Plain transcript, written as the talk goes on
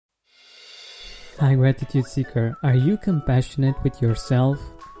Hi, Gratitude Seeker. Are you compassionate with yourself?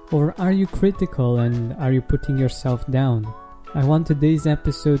 Or are you critical and are you putting yourself down? I want today's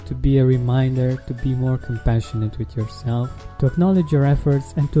episode to be a reminder to be more compassionate with yourself, to acknowledge your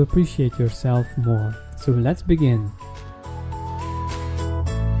efforts, and to appreciate yourself more. So let's begin.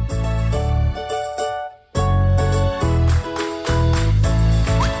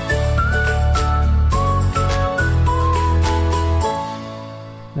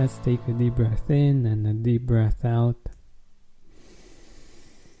 Let's take a deep breath in and a deep breath out.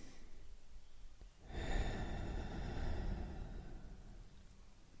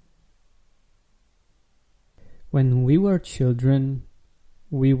 When we were children,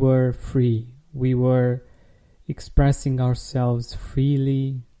 we were free. We were expressing ourselves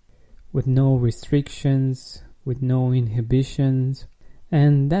freely, with no restrictions, with no inhibitions,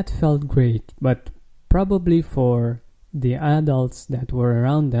 and that felt great. But probably for the adults that were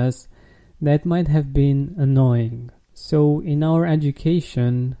around us, that might have been annoying. So in our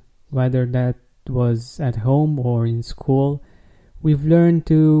education, whether that was at home or in school, we've learned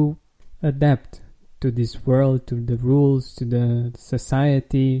to adapt to this world, to the rules, to the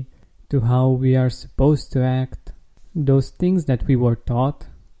society, to how we are supposed to act. Those things that we were taught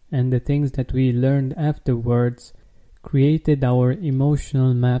and the things that we learned afterwards created our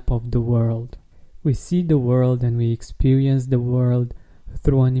emotional map of the world. We see the world and we experience the world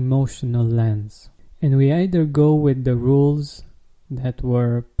through an emotional lens. And we either go with the rules that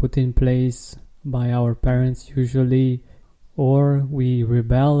were put in place by our parents usually, or we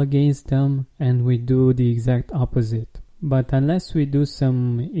rebel against them and we do the exact opposite. But unless we do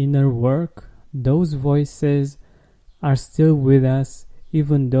some inner work, those voices are still with us,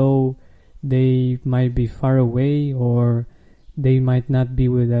 even though they might be far away or they might not be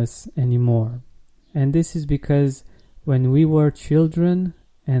with us anymore. And this is because when we were children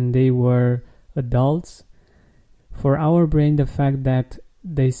and they were adults, for our brain, the fact that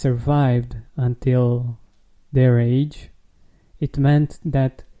they survived until their age, it meant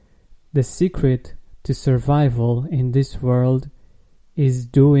that the secret to survival in this world is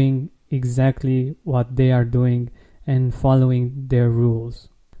doing exactly what they are doing and following their rules.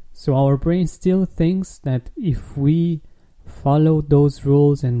 So our brain still thinks that if we follow those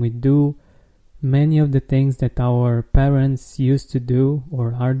rules and we do many of the things that our parents used to do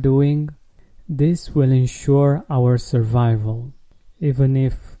or are doing, this will ensure our survival. Even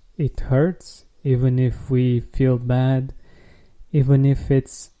if it hurts, even if we feel bad, even if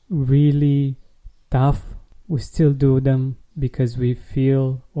it's really tough, we still do them because we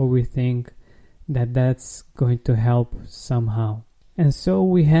feel or we think that that's going to help somehow. And so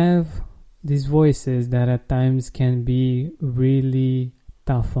we have these voices that at times can be really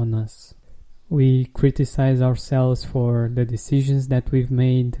tough on us. We criticize ourselves for the decisions that we've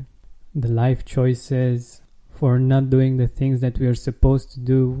made, the life choices, for not doing the things that we are supposed to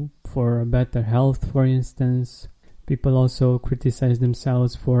do for a better health, for instance. People also criticize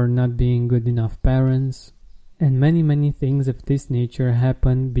themselves for not being good enough parents. And many things of this nature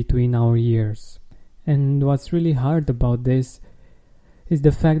happen between our years. And what's really hard about this is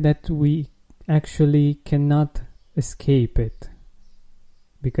the fact that we actually cannot escape it.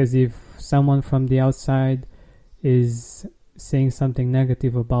 Because if someone from the outside is saying something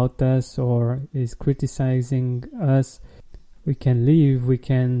negative about us or is criticizing us, we can leave, we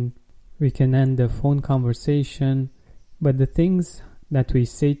can end the phone conversation. But the things that we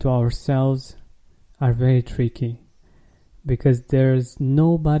say to ourselves are very tricky because there's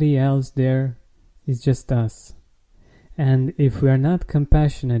nobody else there, it's just us. And if we are not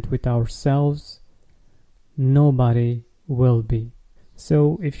compassionate with ourselves, nobody will be.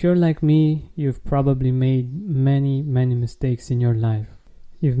 So if you're like me, you've probably made many mistakes in your life.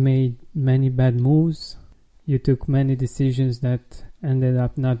 You've made many bad moves. You took many decisions that ended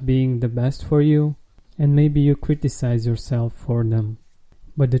up not being the best for you. And maybe you criticize yourself for them.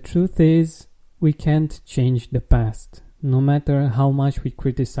 But the truth is, we can't change the past, no matter how much we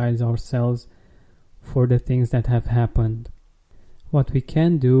criticize ourselves for the things that have happened. What we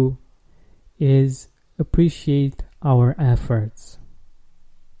can do is appreciate our efforts,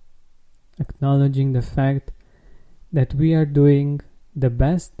 acknowledging the fact that we are doing the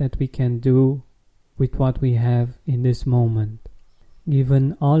best that we can do with what we have in this moment.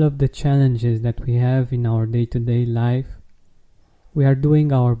 Given all of the challenges that we have in our day-to-day life, we are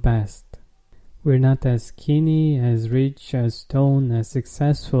doing our best. We're not as skinny, as rich, as stoned, as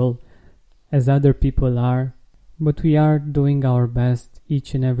successful as other people are, but we are doing our best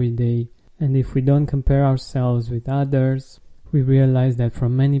each and every day. And if we don't compare ourselves with others, we realize that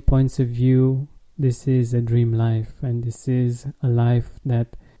from many points of view, this is a dream life, and this is a life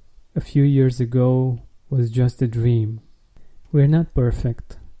that a few years ago was just a dream. We're not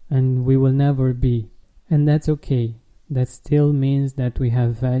perfect, and we will never be, and that's okay. That still means that we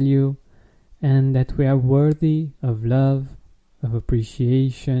have value and that we are worthy of love, of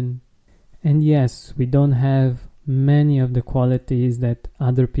appreciation. And yes, we don't have many of the qualities that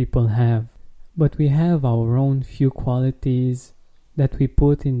other people have, but we have our own few qualities that we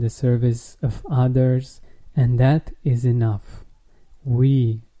put in the service of others, and that is enough.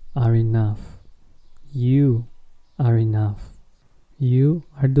 We are enough. You are enough. You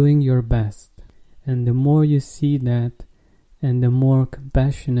are doing your best. And the more you see that, and the more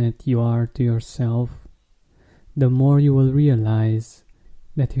compassionate you are to yourself, the more you will realize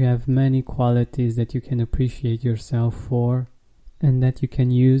that you have many qualities that you can appreciate yourself for, and that you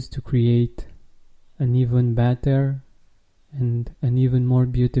can use to create an even better and an even more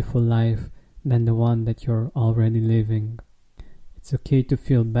beautiful life than the one that you're already living. It's okay to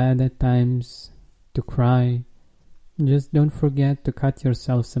feel bad at times, to cry. Just don't forget to cut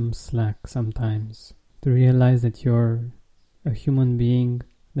yourself some slack sometimes, to realize that you're a human being,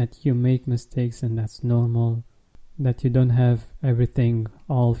 that you make mistakes and that's normal, that you don't have everything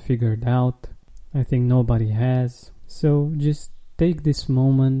all figured out. I think nobody has. So just take this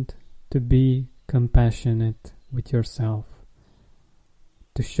moment to be compassionate with yourself,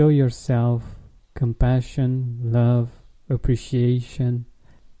 to show yourself compassion, love, appreciation,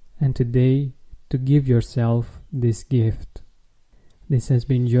 and today to give yourself this gift. This has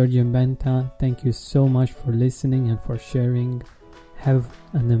been Giorgio Benta. Thank you so much for listening and for sharing. Have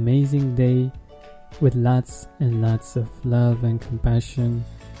an amazing day with lots and lots of love and compassion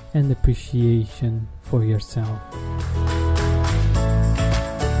and appreciation for yourself.